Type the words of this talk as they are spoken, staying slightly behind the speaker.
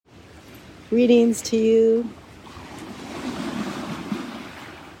Greetings to you.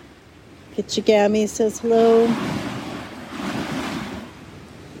 Kichigami says hello.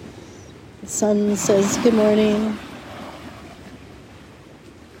 The sun says good morning.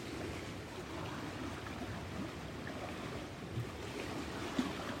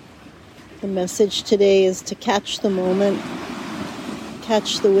 The message today is to catch the moment,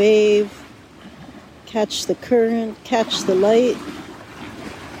 catch the wave, catch the current, catch the light,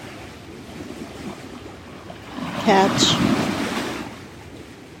 catch,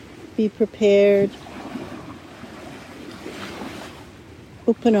 be prepared,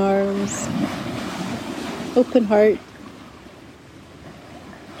 open arms, open heart,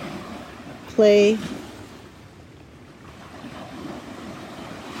 play,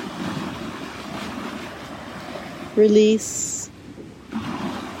 release,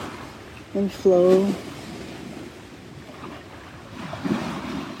 and flow.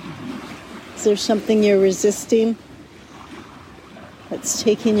 Is there something you're resisting that's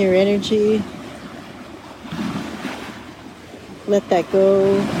taking your energy? Let that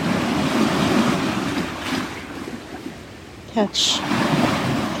go. Catch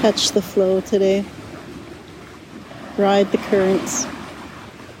the flow today. Ride the currents.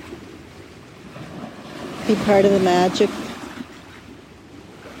 Be part of the magic.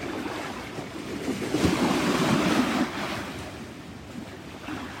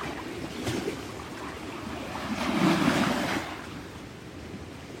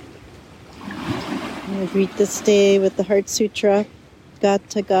 I greet this day with the Heart Sutra.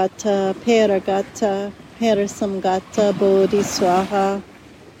 Gata Gata Pera Gata Pera Samgata Bodhi Swaha.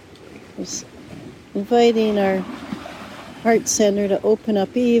 Just inviting our heart center to open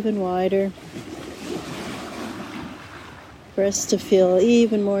up even wider. For us to feel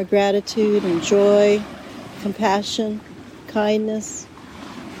even more gratitude and joy, compassion, kindness,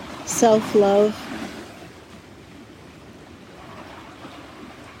 self-love.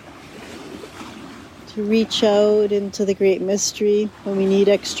 To reach out into the great mystery when we need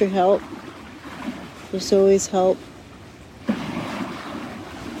extra help. There's always help.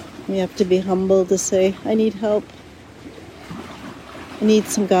 We have to be humble to say, I need help. I need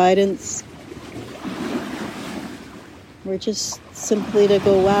some guidance. Or just simply to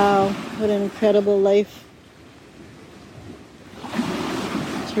go, wow, what an incredible life.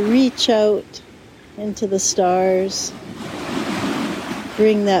 To reach out into the stars.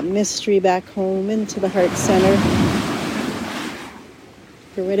 Bring that mystery back home into the heart center.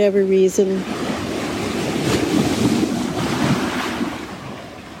 For whatever reason.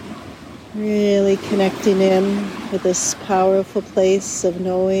 Really connecting in with this powerful place of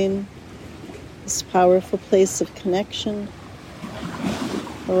knowing. This powerful place of connection.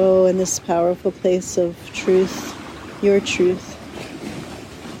 Oh, and this powerful place of truth. Your truth.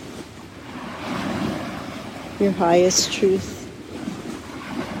 Your highest truth.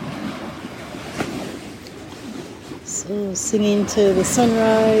 So, singing to the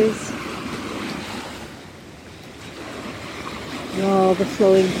sunrise. And all the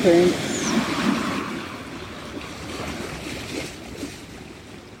flowing currents.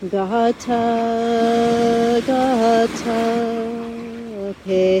 Gata, gata,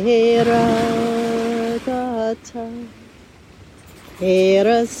 pera, gata,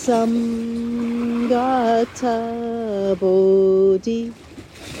 pera sam, gata, bodhi,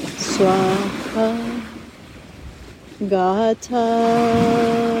 swaha. Gata,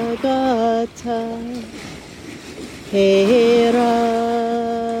 gata, pera,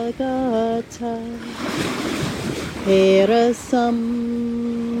 gata, pera sam,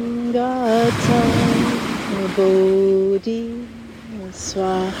 gata, bodhi,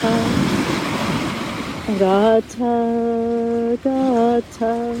 swaha. Gata,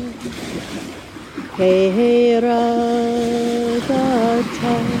 gata, pera,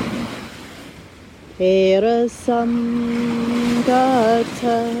 gata, pera sam,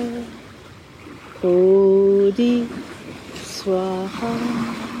 gata, bodhi, swaha.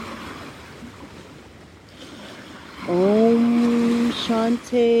 Om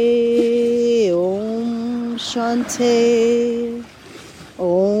Shanti, Om Shanti,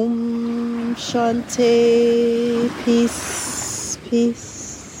 Om Shanti, peace,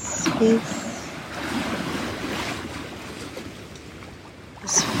 peace, peace.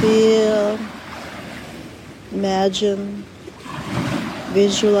 Just feel, imagine,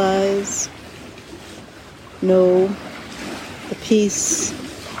 visualize, know the peace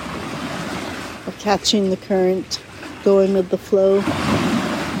of catching the current, going with the flow.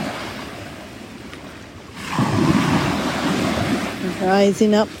 And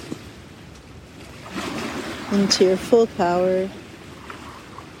rising up into your full power.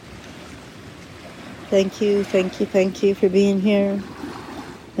 Thank you, thank you, thank you for being here.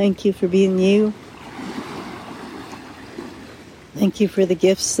 Thank you for being you. Thank you for the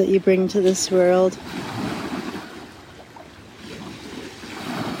gifts that you bring to this world.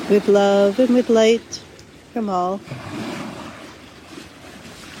 With love and with light from all.